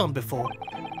laid eyes on before.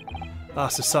 Ah,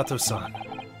 Susato-san.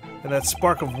 And that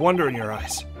spark of wonder in your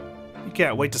eyes. You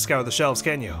can't wait to scour the shelves,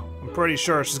 can you? I'm pretty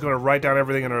sure she's going to write down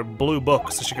everything in her blue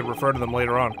book so she can refer to them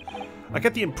later on. I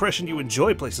get the impression you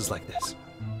enjoy places like this.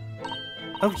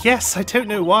 Oh yes, I don't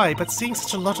know why, but seeing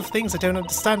such a lot of things I don't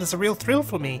understand is a real thrill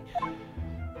for me.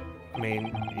 I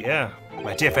mean, yeah.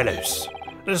 My dear fellows,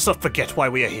 let us not forget why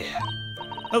we are here.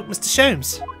 Oh, Mr.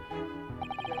 Sholmes.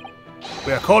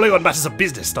 We are calling on matters of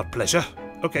business, not pleasure.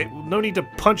 Okay, well, no need to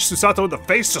punch Susato in the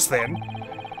face just then.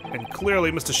 And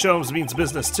clearly Mr. Sholmes means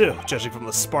business too, judging from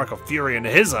the spark of fury in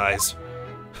his eyes.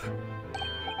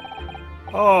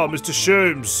 Oh, Mr.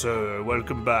 Sholmes,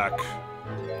 welcome back.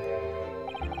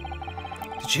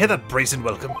 Did you hear that brazen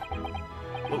welcome?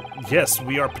 Well, yes,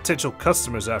 we are potential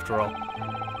customers after all.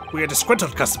 We are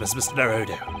disgruntled customers, Mr.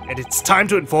 Naruhodo, and it's time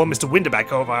to inform Mr.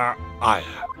 Winterback of our ire.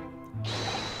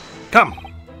 Come,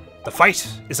 the fight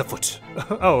is afoot.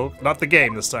 Oh, not the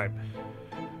game this time.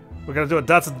 We're gonna do a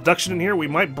dots of deduction in here. We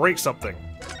might break something.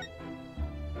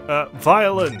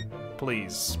 Violin,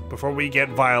 please, before we get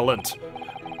violent.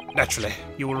 Naturally,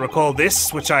 you will recall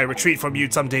this, which I retrieved from you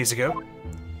some days ago.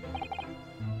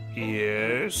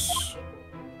 Yes.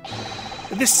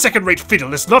 This second-rate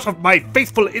fiddle is not of my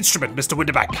faithful instrument, Mr.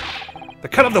 Winterback. The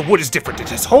cut of the wood is different. It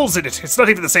has holes in it. It's not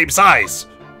even the same size.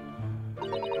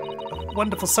 A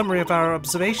wonderful summary of our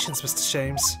observations,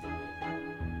 Mr.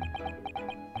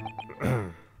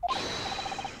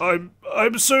 Sholmes.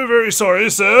 I'm so very sorry,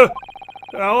 sir.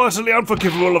 How utterly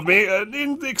unforgivable of me. An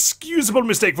inexcusable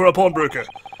mistake for a pawnbroker.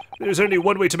 There's only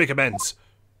one way to make amends.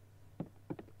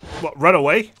 What, run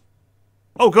away?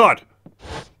 Oh god!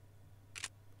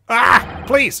 Ah!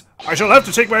 Please! I shall have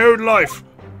to take my own life!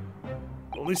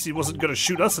 At least he wasn't gonna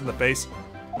shoot us in the face.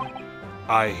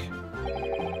 I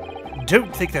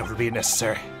don't think that would be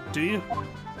necessary. Do you?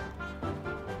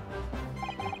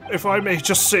 If I may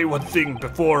just say one thing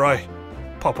before I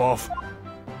pop off.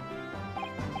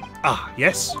 Ah,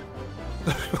 yes?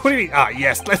 What do you mean, ah,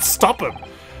 yes? Let's stop him!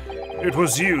 It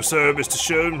was you, sir, Mr.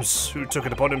 Sholmes, who took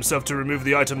it upon himself to remove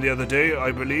the item the other day,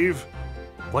 I believe.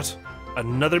 What?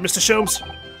 Another Mr. Sholmes?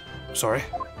 Sorry.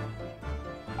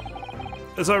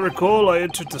 As I recall, I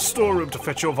entered the storeroom to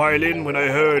fetch your violin when I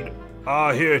heard,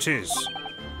 "Ah, here it is."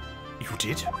 You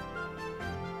did?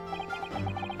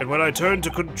 And when I turned to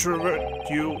controvert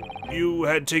you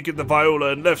had taken the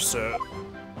viola and left, sir.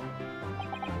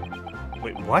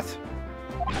 Wait, what?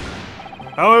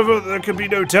 However, there can be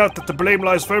no doubt that the blame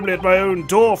lies firmly at my own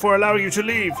door for allowing you to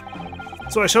leave.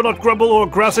 So I shall not grumble or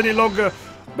grouse any longer.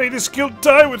 May this guilt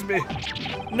die with me.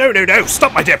 No, no, no!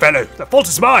 Stop, my dear fellow! The fault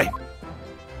is mine!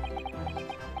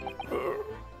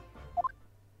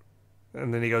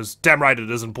 And then he goes, "Damn right it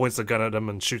is," and points the gun at him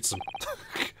and shoots him.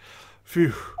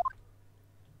 Phew.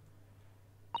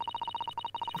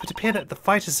 It would appear that the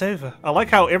fight is over. I like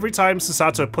how every time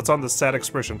Susato puts on this sad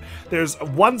expression, there's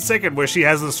 1 second where she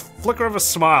has this flicker of a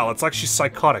smile. It's like she's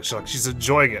psychotic. She's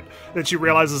enjoying it. Then she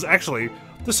realizes, actually,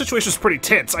 this situation is pretty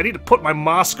tense. I need to put my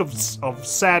mask of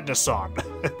sadness on.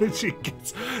 And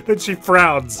then she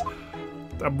frowns.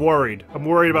 I'm worried. I'm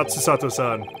worried about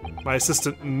Susato-san. My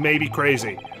assistant may be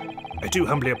crazy. I do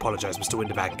humbly apologize, Mr.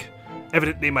 Winterback.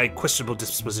 Evidently, my questionable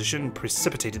disposition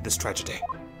precipitated this tragedy.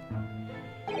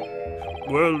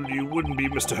 Well, you wouldn't be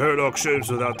Mr.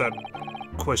 Sholmes without that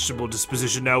questionable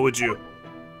disposition now, would you?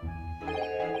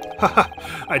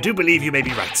 I do believe you may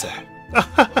be right, sir.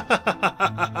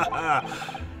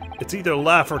 It's either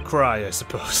laugh or cry, I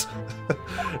suppose.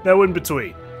 No in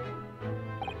between.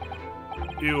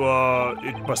 You are,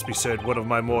 it must be said, one of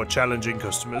my more challenging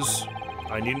customers.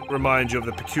 I needn't remind you of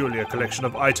the peculiar collection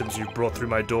of items you've brought through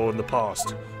my door in the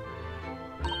past.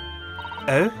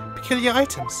 Oh? Peculiar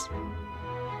items?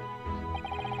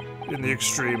 In the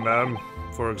extreme, ma'am.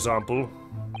 For example,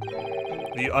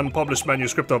 the unpublished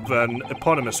manuscript of an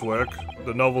eponymous work,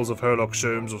 the novels of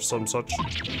Sholmes or some such.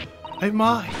 Oh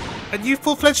my! A new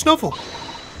full-fledged novel!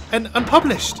 And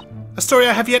unpublished! A story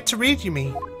I have yet to read, you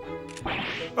mean?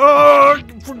 Oh,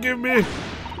 forgive me!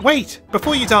 Wait!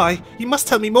 Before you die, you must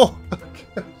tell me more!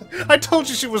 I told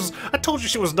you she was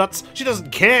nuts! She doesn't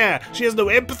care! She has no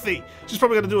empathy! She's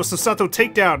probably gonna do a Susato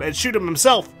takedown and shoot him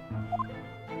himself!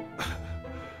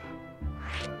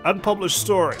 Unpublished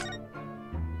story.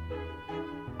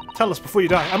 Tell us before you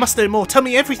die. I must know more. Tell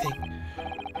me everything.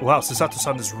 Wow,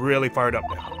 Susato-san is really fired up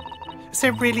now. Is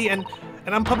there really an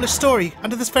unpublished story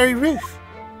under this very roof?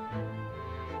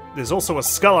 There's also a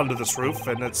skull under this roof,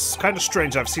 and it's kind of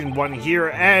strange. I've seen one here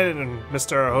and in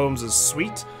Mr. Holmes'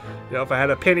 suite. You know, if I had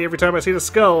a penny every time I see a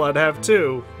skull, I'd have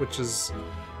two, which is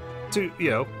two. You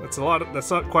know, that's a lot.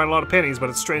 That's not quite a lot of pennies, but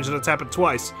it's strange that it's happened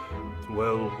twice.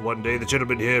 Well, one day the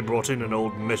gentleman here brought in an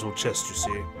old metal chest, you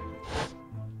see.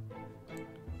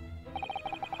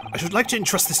 I should like to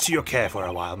entrust this to your care for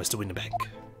a while, Mr. Winterback.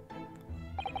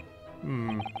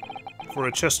 For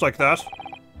a chest like that?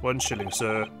 1 shilling,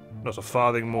 sir. Not a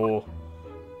farthing more.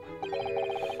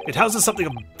 It houses something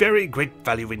of very great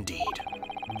value indeed.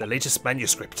 The latest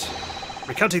manuscript,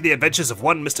 recounting the adventures of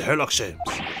one Mr. Sholmes.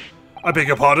 I beg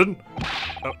your pardon?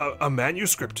 A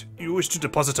manuscript? You wish to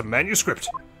deposit a manuscript?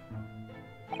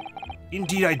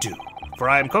 Indeed I do, for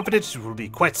I am confident it will be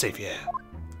quite safe here.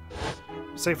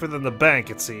 Safer than the bank,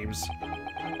 it seems.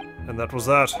 And that was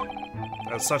that.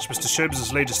 As such, Mr.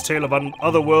 Sholmes' latest tale of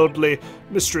otherworldly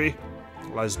mystery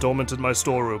lies dormant in my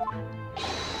storeroom.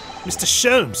 Mr.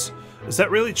 Sholmes, is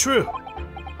that really true?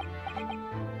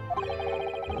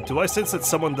 Do I sense that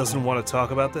someone doesn't want to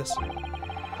talk about this?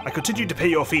 I continue to pay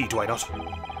your fee, do I not?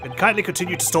 And kindly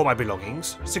continue to store my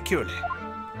belongings securely.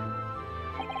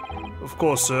 Of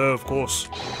course, sir, of course.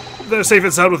 They're safe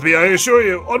and sound with me, I assure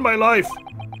you, on my life.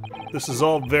 This is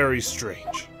all very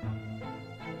strange.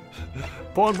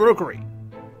 Pawnbrokery.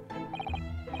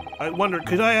 I wonder,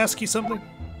 could I ask you something?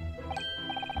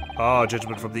 Ah,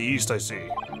 gentleman from the east, I see.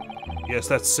 Yes,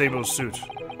 that's Sable's suit.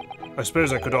 I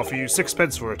suppose I could offer you 6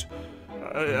 pence for it.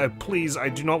 Please, I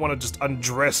do not want to just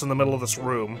undress in the middle of this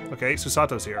room. Okay,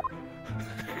 Susato's here.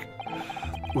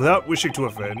 Without wishing to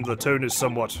offend, the tone is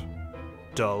somewhat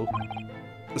dull.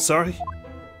 Sorry?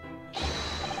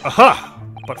 Aha!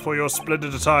 But for your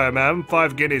splendid attire, ma'am,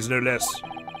 5 guineas no less.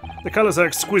 The colors are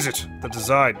exquisite, the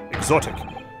design exotic.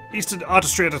 Eastern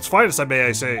artistry at its finest,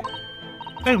 I say.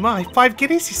 Oh my, 5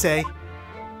 guineas, you say?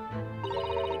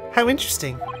 How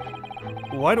interesting.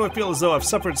 Why do I feel as though I've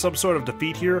suffered some sort of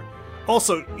defeat here?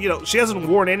 Also, you know, she hasn't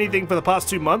worn anything for the past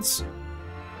 2 months.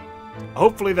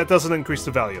 Hopefully that doesn't increase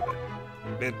the value of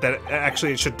it.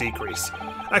 It should decrease.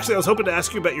 Actually, I was hoping to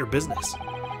ask you about your business.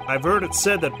 I've heard it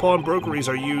said that pawnbrokeries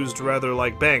are used rather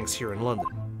like banks here in London.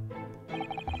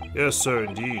 Yes, sir,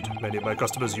 indeed. Many of my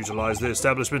customers utilize the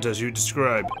establishment as you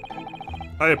describe.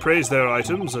 I appraise their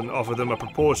items and offer them a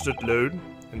proportionate loan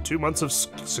and 2 months of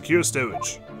secure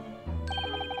stowage.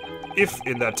 If,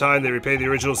 in that time, they repay the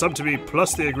original sum to me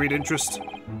plus the agreed interest,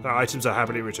 their items are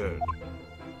happily returned.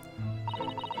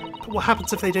 But what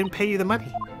happens if they don't pay you the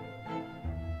money?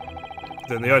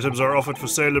 Then the items are offered for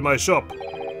sale in my shop,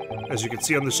 as you can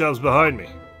see on the shelves behind me.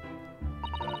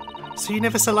 So you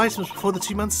never sell items before the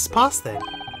 2 months has passed, then?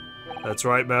 That's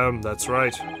right, ma'am, that's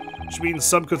right. Which means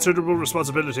some considerable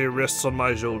responsibility rests on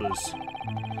my shoulders.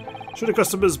 Should a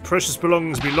customer's precious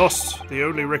belongings be lost, the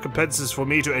only recompense is for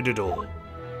me to end it all.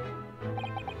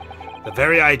 The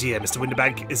very idea, Mr.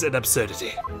 Winterbank, is an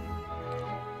absurdity.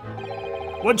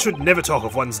 One should never talk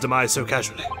of one's demise so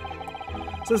casually.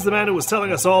 Says the man who was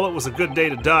telling us all it was a good day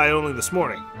to die only this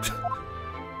morning.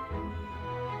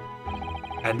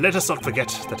 And let us not forget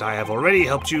that I have already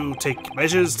helped you take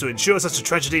measures to ensure such a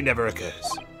tragedy never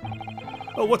occurs.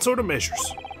 Oh, what sort of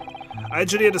measures? I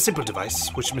engineered a simple device,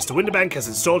 which Mr. Winterbank has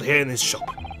installed here in his shop.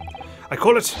 I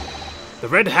call it the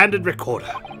Red-Handed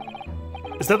Recorder.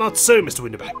 Is that not so, Mr.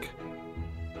 Winterbank?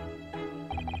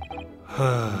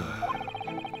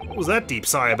 What was that deep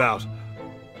sigh about?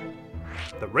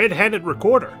 The Red-Handed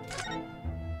Recorder?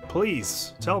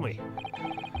 Please, tell me.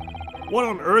 What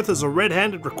on earth is a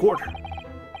red-handed recorder?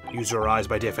 Use your eyes,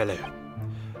 my dear fellow.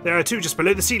 There are 2 just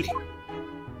below the ceiling.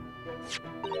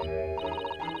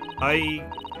 I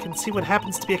can see what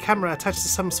happens to be a camera attached to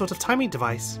some sort of timing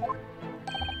device.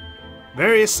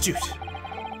 Very astute.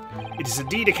 It is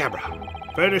indeed a camera,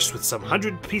 furnished with some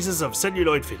 100 pieces of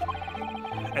celluloid film.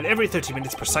 And every 30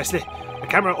 minutes precisely, the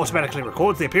camera automatically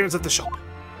records the appearance of the shop.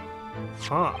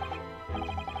 Huh.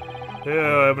 Here,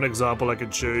 I have an example I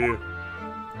can show you.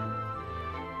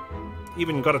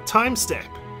 Even got a timestamp,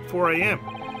 4 AM.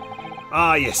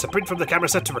 Ah yes, a print from the camera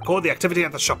set to record the activity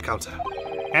at the shop counter.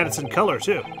 And it's in color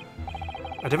too.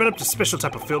 I developed a special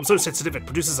type of film so sensitive it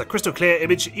produces a crystal clear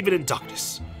image even in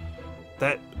darkness.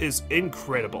 That is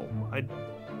incredible. I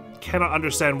cannot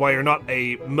understand why you're not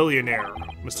a millionaire,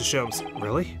 Mr. Sholmes.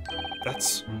 Really?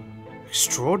 That's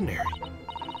extraordinary.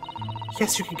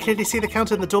 Yes, you can clearly see the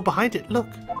counter and the door behind it. Look.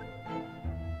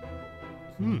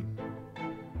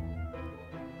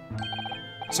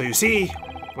 So you see,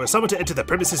 were someone to enter the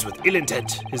premises with ill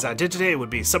intent, his identity would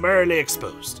be summarily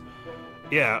exposed.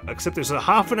 Yeah, except there's a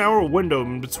half-an-hour window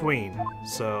in between,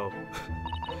 so...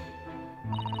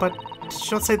 But did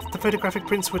you not say that the photographic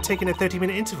prints were taken at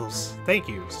 30-minute intervals? Thank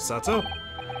you, Sato.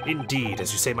 Indeed,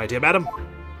 as you say, my dear madam.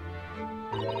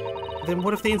 Then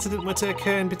what if the incident were to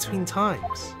occur in between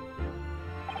times?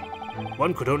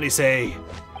 One could only say...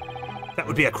 that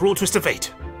would be a cruel twist of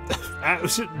fate.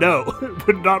 No, it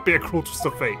would not be a cruel twist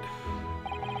of fate.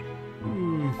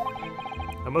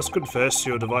 I must confess,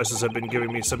 your devices have been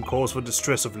giving me some cause for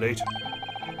distress of late.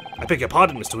 I beg your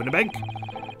pardon, Mr. Winterbank.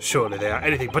 Surely they are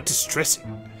anything but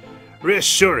distressing.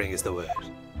 Reassuring is the word.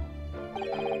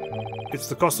 It's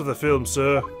the cost of the film,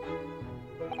 sir.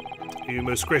 You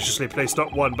most graciously placed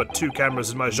not 1 but 2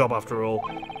 cameras in my shop after all.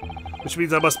 Which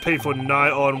means I must pay for nigh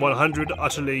on 100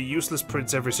 utterly useless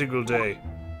prints every single day.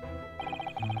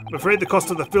 I'm afraid the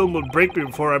cost of the film will break me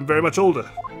before I'm very much older.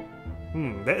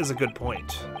 That is a good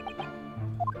point.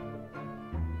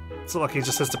 It's not like he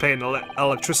just has to pay an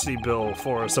electricity bill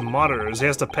for some monitors. He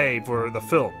has to pay for the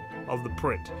film of the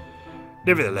print.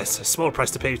 Nevertheless, a small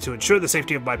price to pay to ensure the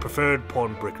safety of my preferred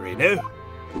pawn brickery, no?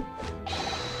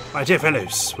 My dear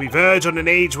fellows, we verge on an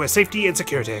age where safety and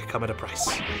security come at a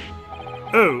price.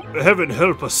 Oh, heaven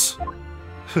help us.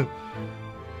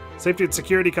 Safety and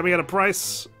security coming at a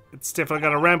price? It's definitely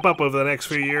going to ramp up over the next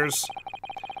few years.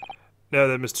 Now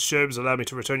then, Mr. Sholmes, allow me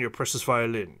to return your precious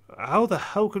violin. How the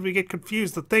hell could we get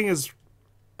confused? The thing is,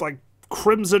 like,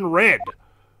 crimson red.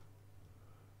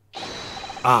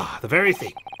 Ah, the very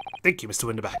thing. Thank you, Mr.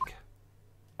 Winterback.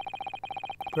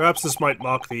 Perhaps this might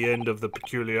mark the end of the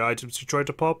peculiar items you tried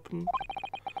to pop.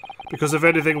 Because if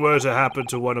anything were to happen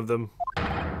to one of them,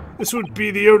 this would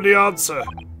be the only answer.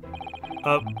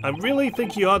 I really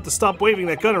think you ought to stop waving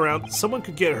that gun around. Someone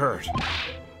could get hurt.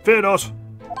 Fear not.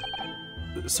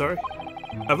 Sorry?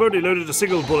 I've only loaded a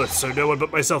single bullet, so no one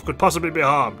but myself could possibly be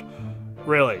harmed.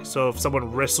 Really? So if someone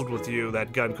wrestled with you,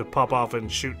 that gun could pop off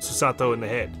and shoot Susato in the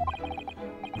head?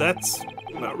 That's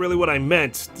not really what I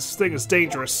meant. This thing is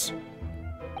dangerous.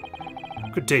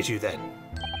 Good day to you then,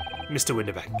 Mr.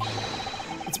 Winterback.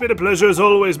 It's been a pleasure as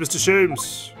always, Mr.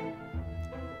 Sholmes.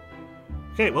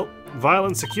 Okay, well,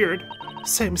 violin secured.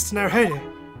 So, Mr. Naruhodo,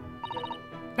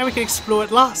 now we can explore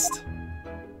at last.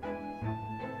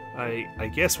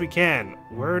 I guess we can.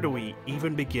 Where do we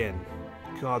even begin?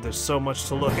 God, there's so much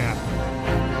to look at.